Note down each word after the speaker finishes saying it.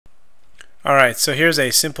Alright, so here's a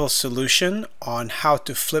simple solution on how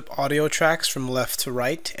to flip audio tracks from left to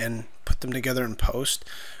right and put them together in post.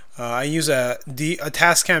 I use a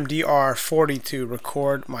Tascam DR40 to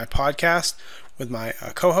record my podcast with my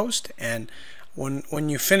co-host, and when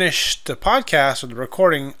you finish the podcast or the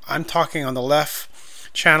recording, I'm talking on the left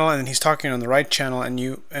channel and he's talking on the right channel, and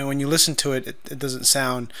when you listen to it, it doesn't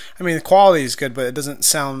sound, I mean, the quality is good, but it doesn't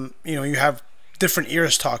sound, you have different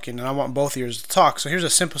ears talking, and I want both ears to talk. So here's a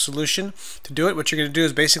simple solution to do it. What you're going to do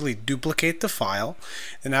is basically duplicate the file,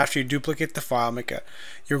 and after you duplicate the file,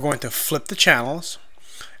 you're going to flip the channels,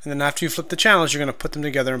 and then after you flip the channels, you're going to put them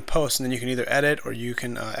together in post, and then you can either edit or you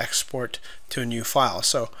can export to a new file.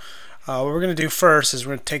 So what we're going to do first is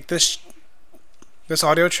we're going to take this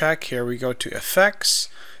audio track here. We go to Effects,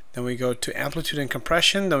 then we go to Amplitude and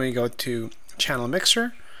Compression, then we go to Channel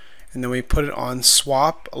Mixer, and then we put it on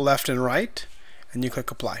Swap Left and Right, and you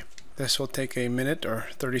click Apply. This will take a minute or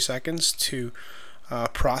 30 seconds to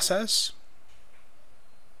process.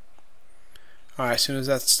 Alright, as soon as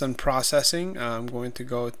that's done processing, I'm going to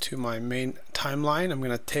go to my main timeline. I'm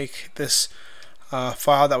going to take this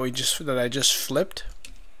file that I just flipped.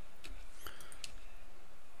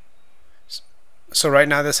 So right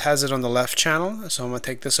now this has it on the left channel, so I'm going to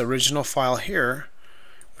take this original file here,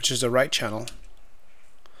 which is the right channel.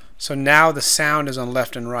 So now the sound is on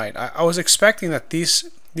left and right. I was expecting that these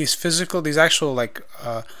actual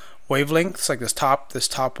wavelengths, like this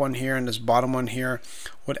top one here and this bottom one here,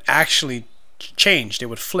 would actually change. They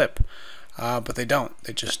would flip, but they don't.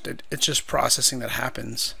 It's just processing that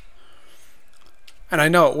happens. And I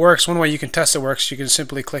know it works. One way you can test it works, you can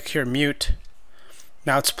simply click here, mute.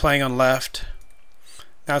 Now it's playing on left.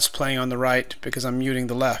 Now it's playing on the right because I'm muting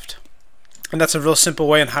the left. And that's a real simple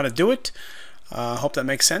way on how to do it. Hope that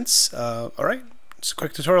makes sense. Alright, it's a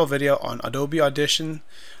quick tutorial video on Adobe Audition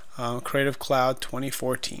Creative Cloud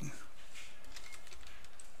 2014.